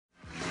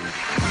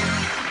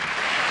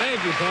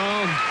Thank you,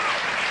 Paul.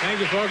 Thank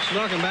you, folks.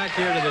 Welcome back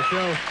here to the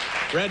show.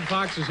 Red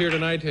Foxx is here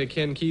tonight,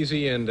 Ken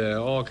Kesey, and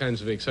all kinds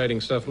of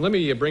exciting stuff. Let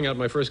me bring out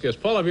my first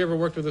guest. Paul, have you ever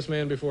worked with this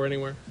man before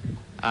anywhere?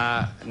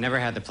 Never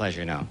had the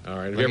pleasure, no. All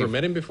right. Have you ever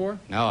met him before?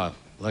 No,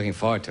 looking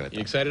forward to it.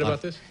 You excited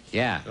about this?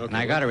 Yeah, okay, and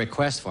I got a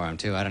request for him,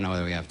 too. I don't know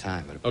whether we have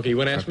time. But okay, you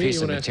want to ask me?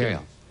 Piece of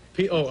material.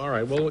 Oh, all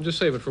right. Well, we'll just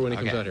save it for when he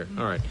comes out here.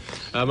 All right.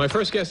 My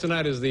first guest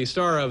tonight is the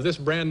star of this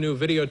brand new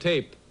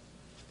videotape.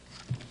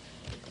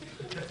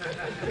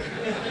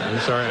 I'm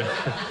sorry.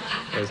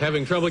 I was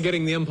having trouble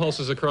getting the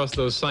impulses across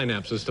those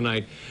synapses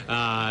tonight.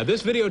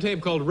 This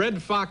videotape called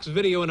Red Foxx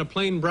Video in a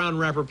Plain Brown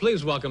Wrapper.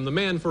 Please welcome the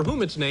man for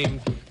whom it's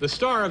named, the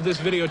star of this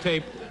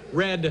videotape,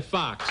 Red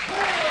Foxx. Red,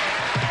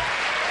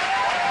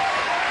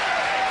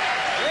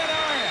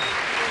 how are you?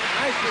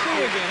 Nice to see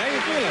you again. How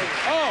you feeling?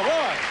 Oh,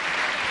 boy.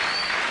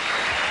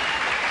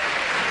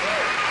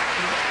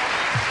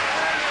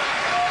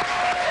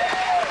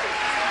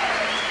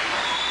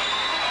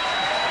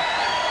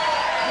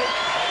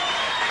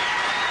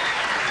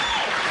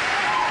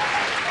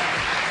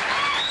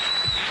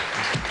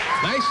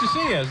 Nice to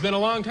see you. It's been a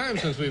long time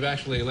since we've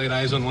actually laid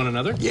eyes on one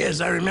another.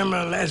 Yes, I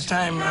remember last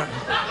time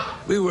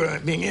we were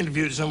being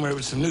interviewed somewhere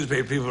with some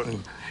newspaper people,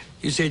 and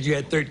you said you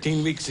had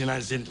 13 weeks, and I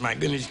said, my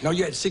goodness, no,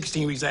 you had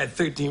 16 weeks, I had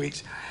 13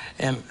 weeks,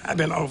 and I've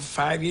been off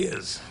 5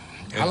 years.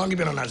 How long you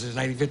been on now, since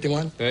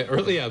 1951?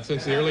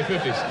 Since the early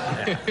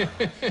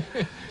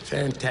 50s.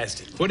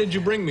 Fantastic. What did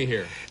you bring me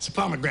here? It's a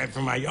pomegranate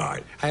from my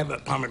yard. I have a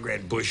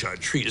pomegranate bush or a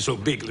tree. It's so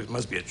big, it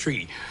must be a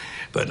tree.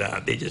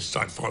 But they just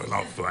start falling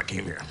off before I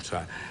came here, so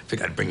I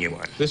figured I'd bring you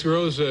one. This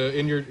grows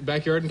in your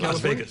backyard in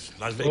California?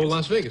 Las Vegas. Oh,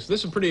 Las Vegas.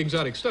 This is pretty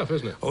exotic stuff,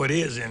 isn't it? Oh, it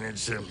is, and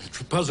it's a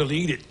puzzle to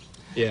eat it.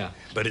 Yeah.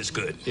 But it's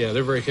good. Yeah,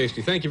 they're very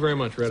tasty. Thank you very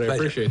much, Red. I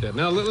appreciate that.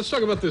 Now, let's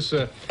talk about this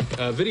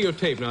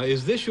videotape. Now,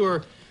 is this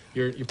your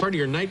part of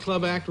your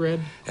nightclub act, Red?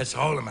 That's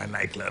all of my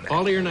nightclub act.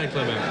 All of your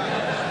nightclub act?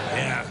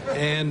 Yeah.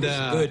 And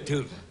it's good,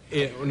 too.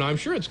 Yeah, no, I'm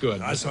sure it's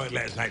good. I saw it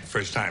last night, the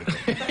first time.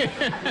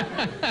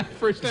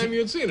 First time you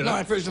had seen it? No,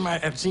 the first time I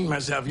have seen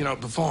myself,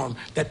 perform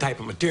that type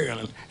of material,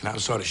 and I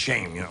was sort of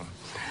ashamed,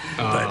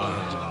 But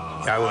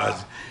I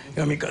was,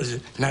 because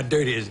it's not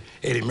dirty as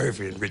Eddie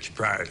Murphy and Richard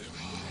Pryor.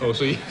 Oh,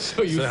 so you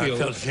feel... I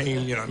felt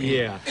ashamed,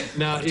 Yeah.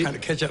 Now, I was trying to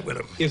catch up with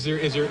him. Is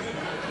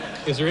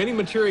there any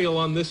material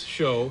on this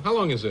show? How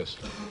long is this?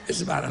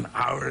 It's about an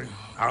hour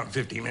and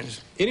 15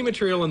 minutes. Any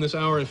material in this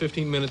hour and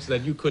 15 minutes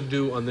that you could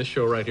do on this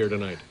show right here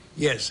tonight?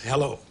 Yes,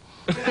 hello.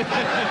 That's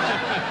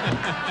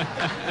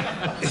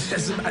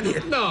about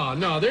it.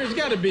 No, there's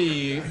got to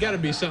be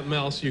something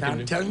else you can do.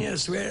 I'm telling you, I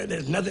swear,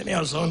 there's nothing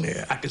else on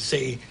there I could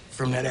say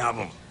from that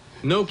album.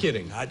 No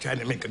kidding. I tried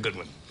to make a good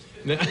one.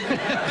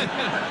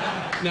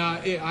 Now,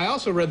 I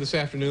also read this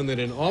afternoon that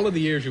in all of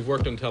the years you've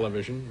worked on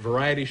television,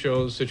 variety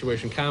shows,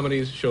 situation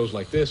comedies, shows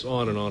like this,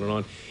 on and on and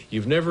on,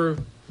 you've never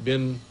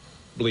been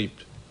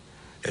bleeped.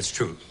 That's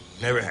true.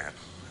 Never have.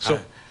 So,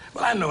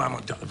 well, I know I'm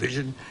on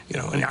television,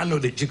 and I know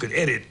that you could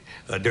edit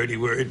a dirty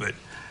word, but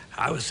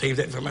I would save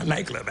that for my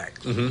nightclub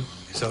act. Mm-hmm.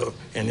 So,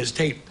 and this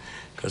tape,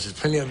 because there's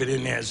plenty of it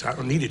in there, so I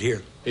don't need it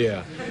here.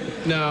 Yeah.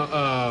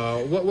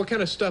 Now, what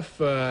kind of stuff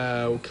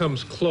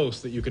comes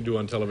close that you could do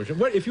on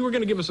television? If you were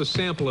going to give us a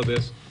sample of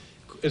this,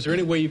 is there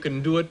any way you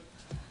can do it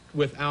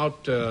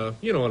without,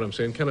 you know what I'm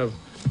saying, kind of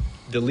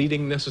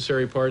deleting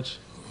necessary parts?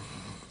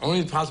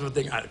 Only possible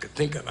thing I could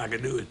think of I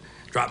could do is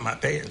drop my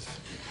pants.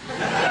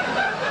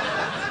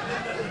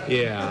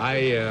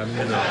 Yeah,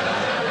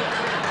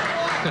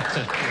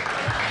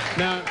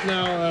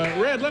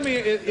 Now, Red, let me,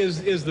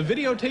 is the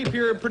videotape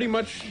here pretty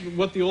much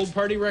what the old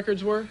party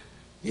records were?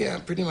 Yeah,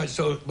 pretty much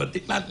so, but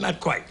not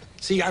quite.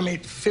 See, I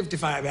made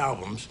 55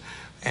 albums,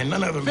 and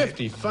none of them...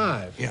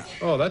 55? Yeah.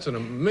 Oh, that's an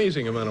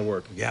amazing amount of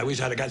work. Yeah, I wish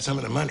I'd have got some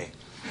of the money.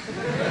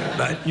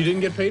 But you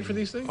didn't get paid for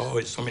these things? Oh,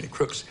 it's so many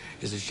crooks.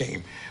 It's a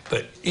shame.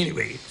 But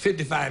anyway,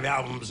 55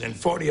 albums, and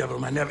 40 of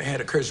them, I never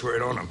had a curse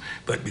word on them.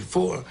 But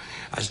before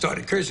I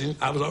started cursing,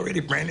 I was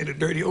already branded a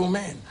dirty old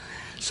man.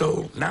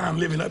 So now I'm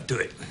living up to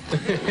it. All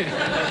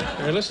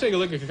right, let's take a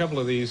look at a couple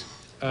of these.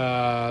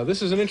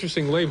 This is an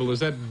interesting label. Is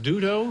that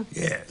Dudo?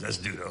 Yeah, that's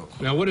Dudo.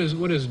 Now, what does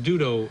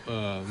Dudo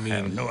mean? I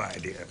have no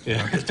idea.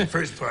 Yeah. That's the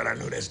first part I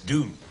know. That's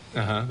do.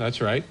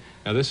 That's right.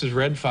 Now, this is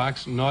Red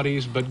Foxx,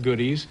 Naughties but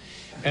Goodies.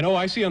 And,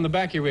 I see on the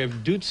back here we have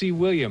Dootsy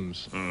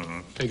Williams.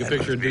 Mm-hmm. Take a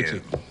picture of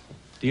Dootsy.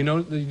 Do you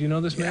know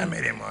this man? Yeah, I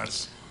met him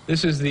once.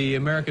 This is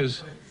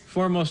America's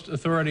foremost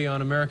authority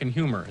on American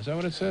humor. Is that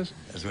what it says?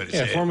 That's what it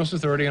says. Yeah, foremost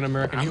authority on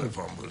American humor. I'm the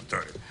foremost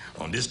authority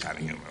on this kind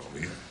of humor over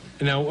here.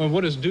 Now,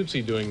 what is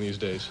Dootsy doing these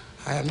days?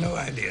 I have no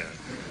idea.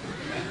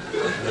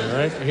 All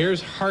right,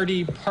 here's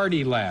Hearty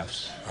Party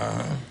Laughs.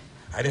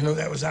 I didn't know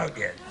that was out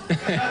yet.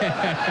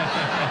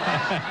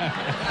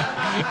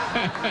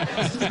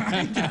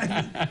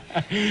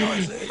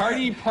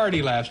 Hearty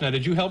Party Laughs. Now,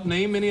 did you help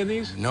name any of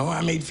these? No,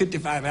 I made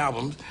 55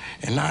 albums,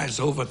 and now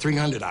it's over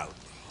 300 out.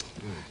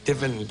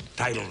 different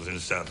titles and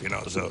stuff, you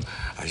know. So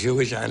I sure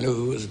wish I knew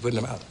who was putting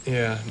them out.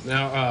 Yeah.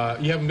 Now,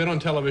 you haven't been on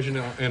television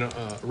in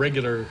a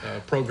regular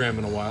program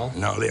in a while.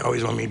 No, they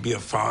always want me to be a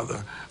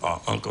father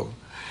or uncle,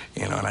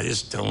 you know, and I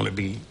just don't want to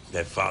be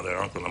that father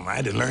or uncle. I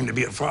had to learn to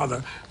be a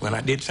father when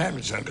I did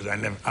Sanford Son, because I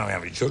don't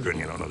have any children,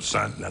 you know, no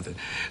son, nothing.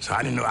 So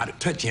I didn't know how to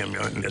touch him, you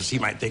know, unless he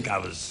might think I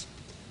was,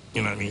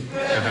 you know what I mean?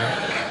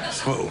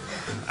 So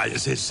I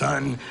just said,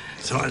 son,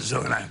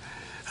 so-and-so, and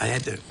I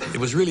had to, it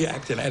was really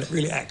acting, I had to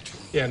really act.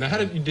 Yeah, now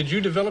did you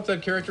develop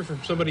that character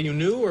from somebody you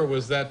knew, or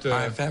was that...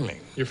 my family.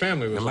 Your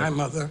family was my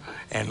mother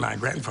and my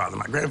grandfather.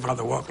 My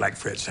grandfather walked like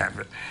Fred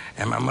Sanford,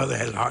 and my mother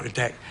had a heart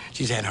attack.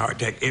 She's had a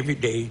heart attack every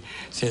day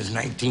since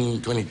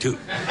 1922.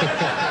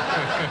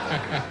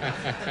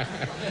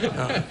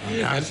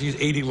 Now she's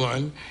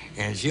 81,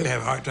 and she'll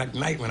have a heart attack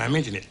tonight when I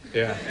mention it.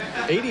 Yeah,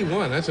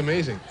 81, that's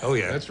amazing. Oh,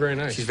 yeah. That's very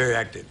nice. She's very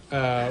active.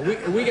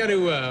 We got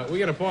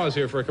to pause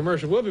here for a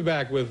commercial. We'll be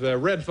back with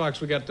Red Fox.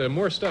 We got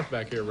more stuff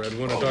back here, Red, we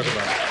want to talk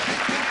about.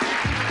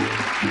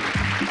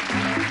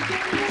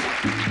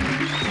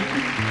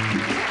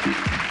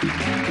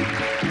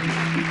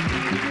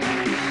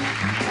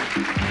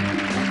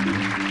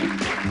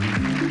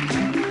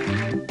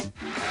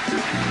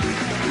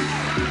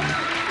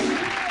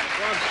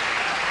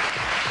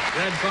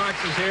 Red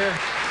Fox is here.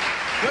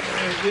 But,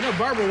 you know,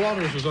 Barbara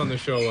Walters was on the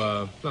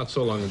show not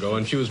so long ago,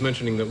 and she was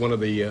mentioning that one of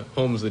the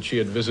homes that she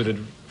had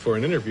visited for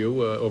an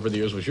interview over the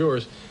years was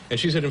yours. And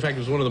she said, in fact, it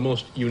was one of the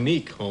most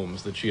unique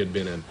homes that she had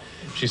been in.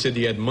 She said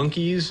you had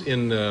monkeys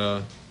in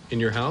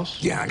your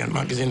house? Yeah, I got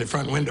monkeys in the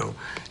front window.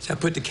 So I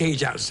put the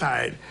cage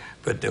outside,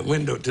 but the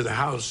window to the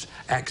house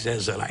acts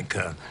as like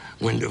a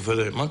window for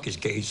the monkeys'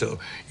 cage. So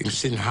you can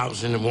sit in the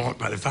house in the warmth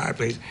by the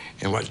fireplace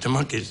and watch the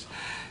monkeys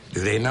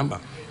do their number.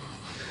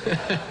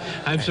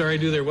 I'm sorry,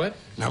 do their what?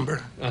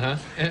 Number. Uh-huh.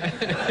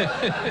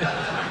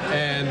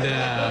 And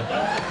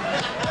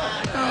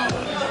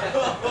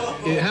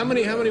how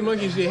many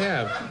monkeys do you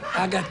have?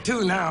 I got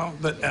 2 now,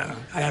 but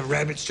I have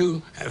rabbits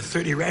too. I have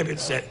 30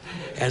 rabbits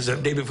as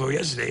of day before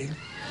yesterday.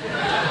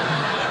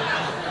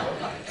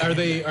 Are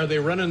they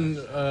running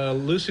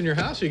loose in your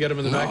house? Or you got them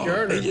in the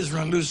backyard? They just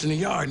run loose in the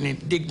yard and they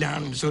dig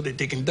down so that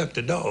they can duck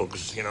the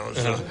dogs, you know.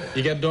 So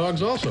you got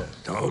dogs also?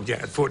 Dogs,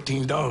 yeah,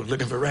 14 dogs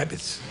looking for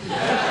rabbits.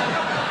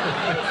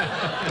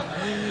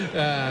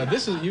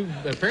 You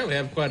apparently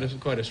have quite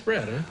a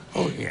spread, huh?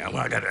 Oh yeah, well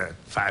I got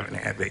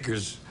 5.5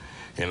 acres,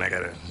 and I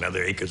got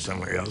another acre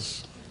somewhere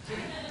else.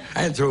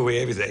 I had to throw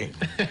away everything.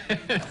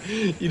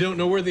 You don't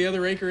know where the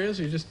other acre is?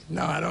 You just...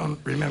 No, I don't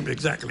remember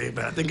exactly,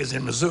 but I think it's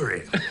in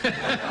Missouri.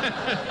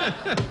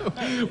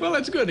 Well,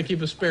 that's good to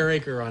keep a spare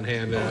acre on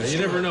hand. You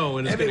never know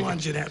when it's Everyone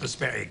should have a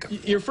spare acre.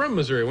 You're from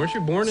Missouri. Weren't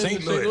you born in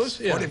St. Louis?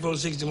 Yeah.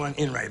 4461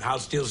 Enright,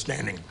 house still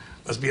standing.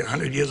 Must be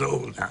 100 years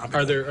old now.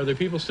 Are there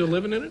people still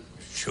living in it?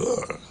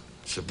 Sure.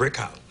 It's a brick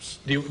house.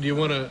 Do you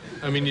want to...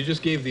 I mean, you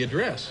just gave the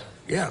address.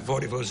 Yeah,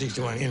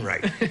 4461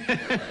 Enright.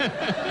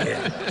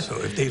 Yeah, so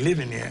if they live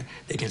in there,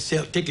 they can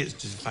sell tickets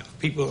to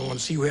people who want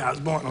to see where I was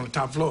born on the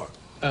top floor.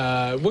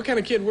 What kind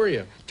of kid were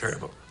you?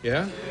 Terrible.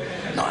 Yeah?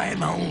 No, I had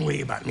my own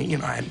way about me. You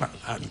know, I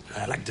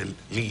like to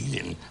lead,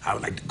 and I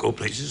would like to go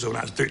places. So when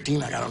I was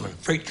 13, I got on a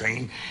freight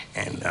train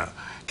and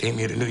came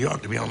here to New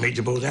York to be on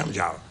Major Bo's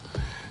job.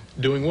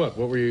 Doing what?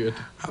 What were you...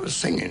 I was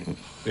singing.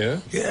 Yeah?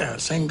 Yeah,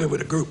 sang good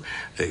with a group.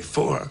 They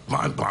 4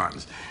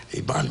 bonbons. The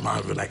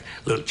bonbons were like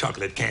little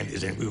chocolate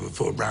candies, and we were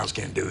 4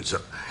 brown-skinned dudes,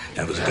 so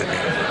that was a good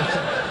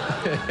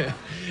name.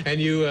 And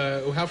you,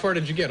 how far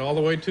did you get? All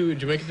the way to...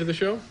 Did you make it to the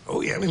show?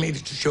 Oh, yeah, we made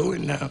it to the show,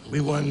 and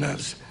we won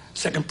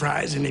second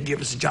prize, and they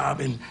gave us a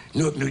job in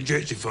Newark, New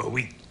Jersey for a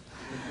week.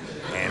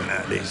 And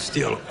they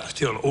still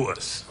owe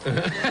us.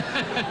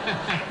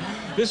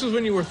 This was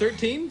when you were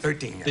 13?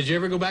 13, yeah. Did you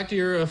ever go back to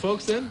your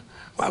folks then?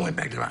 Well, I went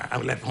back I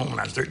left home when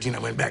I was 13. I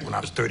went back when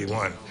I was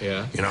 31.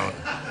 Yeah. You know,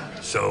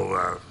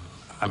 so,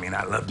 I mean,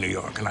 I love New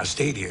York, and I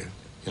stayed here,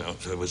 you know,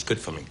 so it was good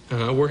for me.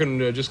 Working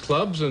just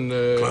clubs and...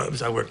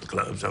 Clubs, I worked the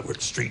clubs, I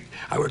worked the street.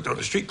 I worked on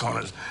the street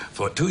corners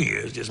for 2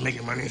 years, just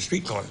making money in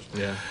street corners.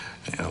 Yeah.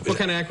 You know, what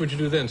kind of act would you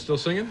do then? Still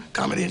singing?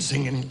 Comedy and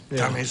singing,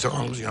 comedy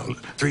songs, you know,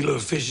 3 Little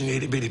Fish in the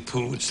Itty Bitty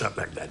Pool and stuff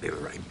like that. They were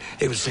writing.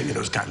 They were singing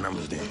those kind of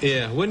numbers then.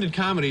 Yeah. When did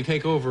comedy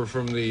take over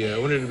from the...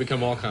 when did it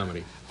become all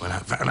comedy? When I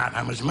found out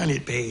how much money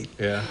it paid,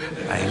 yeah,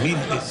 I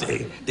immediately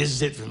say, this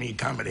is it for me,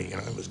 comedy. You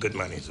know, it was good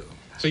money, so.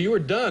 So you were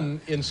done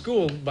in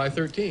school by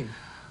 13?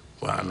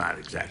 Well, not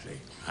exactly.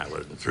 I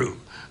wasn't through.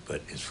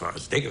 But as far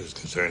as Digger was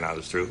concerned, I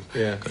was through.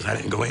 Yeah. Because I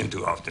didn't go in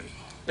too often.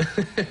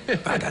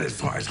 But I got as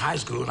far as high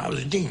school, and I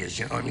was a genius,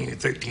 you know what I mean? At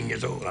 13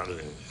 years old, I was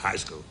in high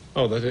school.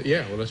 Oh, that's it.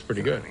 Yeah, well, that's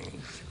pretty good. I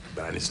mean,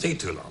 but I didn't stay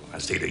too long. I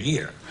stayed a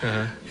year.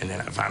 Uh-huh. And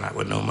then I found out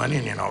with no money,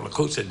 and then all the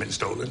coats had been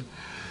stolen.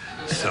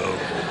 So,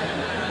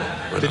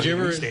 did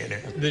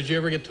you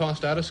ever get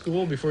tossed out of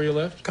school before you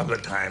left? A couple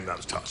of times I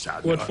was tossed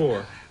out. What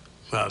for?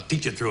 Well, a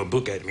teacher threw a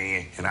book at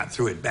me, and I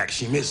threw it back.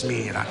 She missed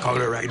me, and I called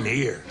her right in the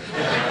ear.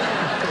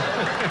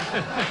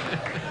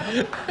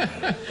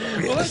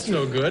 Well, that's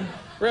no good.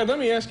 Red, let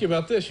me ask you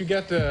about this. You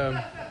got,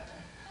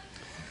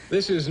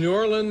 this is New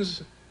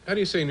Orleans. How do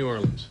you say New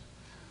Orleans?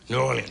 New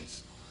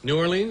Orleans. New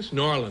Orleans?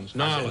 New Orleans.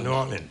 I said New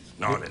Orleans.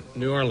 New Orleans.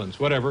 New Orleans,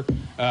 whatever.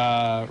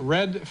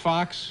 Red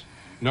Fox,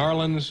 New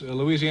Orleans,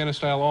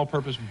 Louisiana-style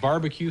all-purpose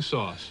barbecue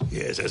sauce.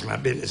 Yes, that's my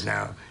business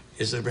now.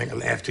 It's to bring a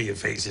laugh to your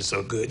face. It's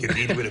so good. You can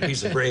eat it with a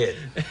piece of bread.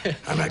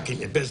 I'm not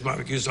kidding you. Best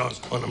barbecue sauce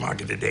on the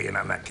market today, and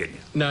I'm not kidding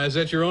you. Now, is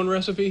that your own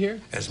recipe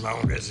here? That's my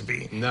own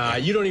recipe. Nah,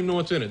 you don't even know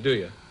what's in it, do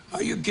you?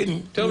 Are you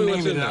kidding? Tell you me name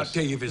what's it in and this. I'll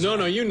tell you if it's No, right.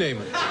 no, you name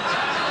it.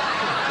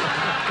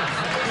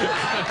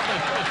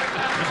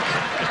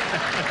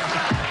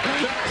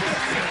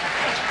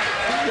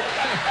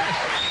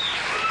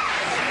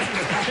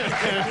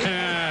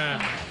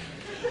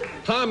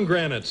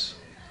 Pomegranates.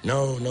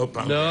 No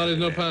pomegranates. No, there's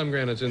no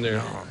pomegranates in there.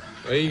 No.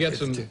 Well, you got It's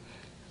some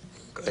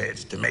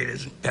it's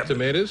tomatoes and peppers.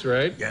 tomatoes,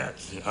 right?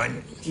 Yes,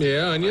 onions.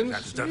 Yeah, onions.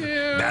 That stuff.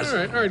 Yeah, Basil,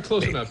 all right,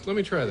 close bacon. enough. Let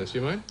me try this.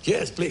 You mind?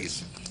 Yes,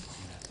 please.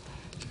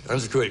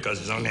 Unscrew it because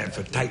it's on there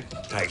for tight,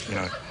 you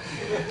know.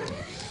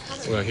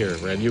 Well, here,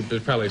 Red,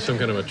 there's probably some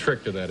kind of a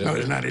trick to that, No, isn't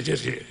it's there? not. It's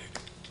just you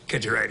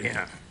catch it right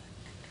here.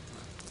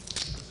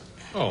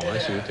 Oh, I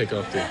see. Take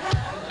off the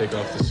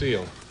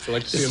seal. Would you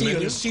like to The see a seal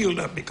menu? is sealed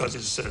up because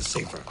it's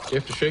safer. You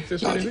have to shake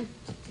this or No, anything?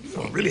 you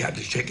don't really have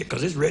to shake it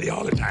because it's ready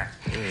all the time.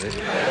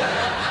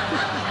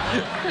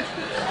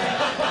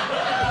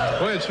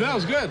 Boy, it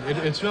smells good.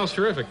 It smells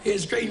terrific.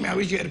 It's great, man. I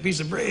wish you had a piece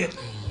of bread.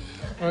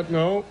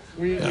 No,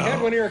 we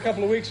had one here a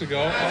couple of weeks ago.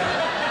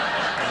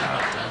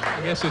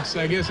 I guess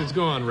it's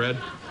gone, Red.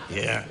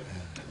 Yeah.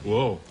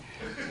 Whoa.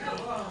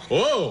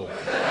 Whoa.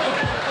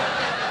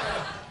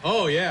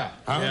 Oh, yeah.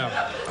 Huh?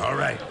 Yeah. All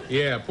right.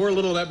 Yeah, pour a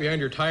little of that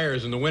behind your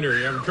tires in the winter.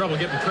 You're having trouble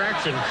getting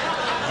traction.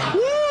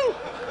 Woo!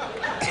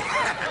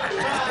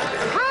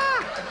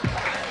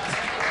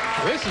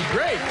 This is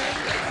great.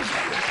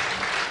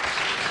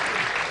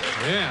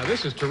 Yeah,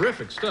 this is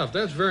terrific stuff.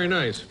 That's very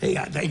nice. Hey,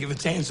 I thank you for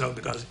saying so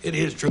because it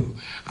is true.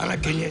 I'm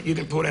not kidding you. You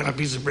can pour that on a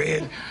piece of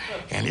bread,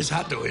 and it's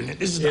hot though, isn't it?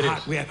 This is the It hot.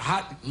 is. We have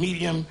hot,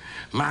 medium,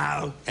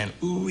 mild, and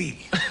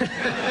ooh-wee.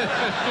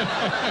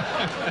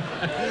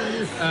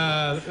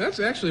 That's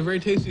actually very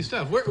tasty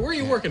stuff. Where are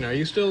you working now? Are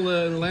you still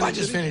in Atlantic I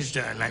just City? finished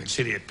Atlantic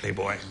City at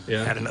Playboy.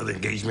 Yeah. Had another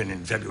engagement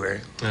in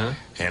February, Uh-huh.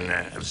 and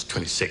I was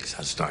 26.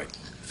 I started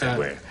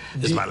February.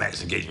 This is my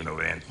last engagement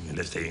over there,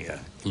 unless they give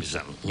me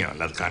something,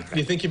 another contract. Do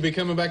you think you'll be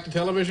coming back to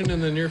television in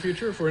the near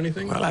future for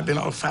anything? Well, I've been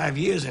off 5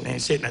 years and they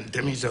ain't said nothing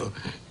to me, so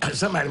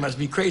somebody must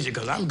be crazy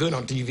because I'm good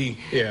on TV.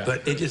 Yeah.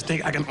 But they just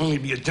think I can only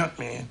be a junk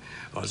man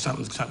or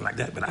something like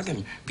that. But I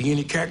can be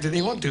any character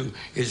they want to.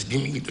 Just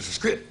give me the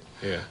script.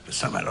 Yeah. But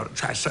somebody ought to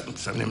try something.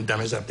 Some of them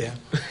dummies up there.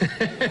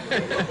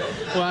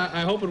 Well,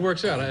 I hope it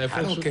works out.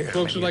 don't care.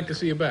 Folks would like to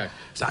see you back.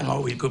 So I can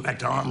always go back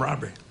to armed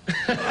robbery.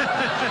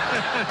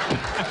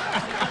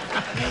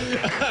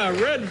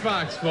 Red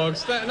Fox,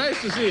 folks.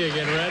 Nice to see you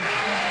again, Red.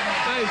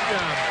 Nice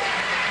job.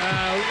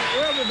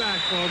 We'll be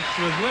back, folks,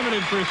 with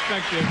limited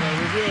perspective, a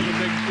review of The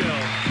Big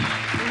Chill.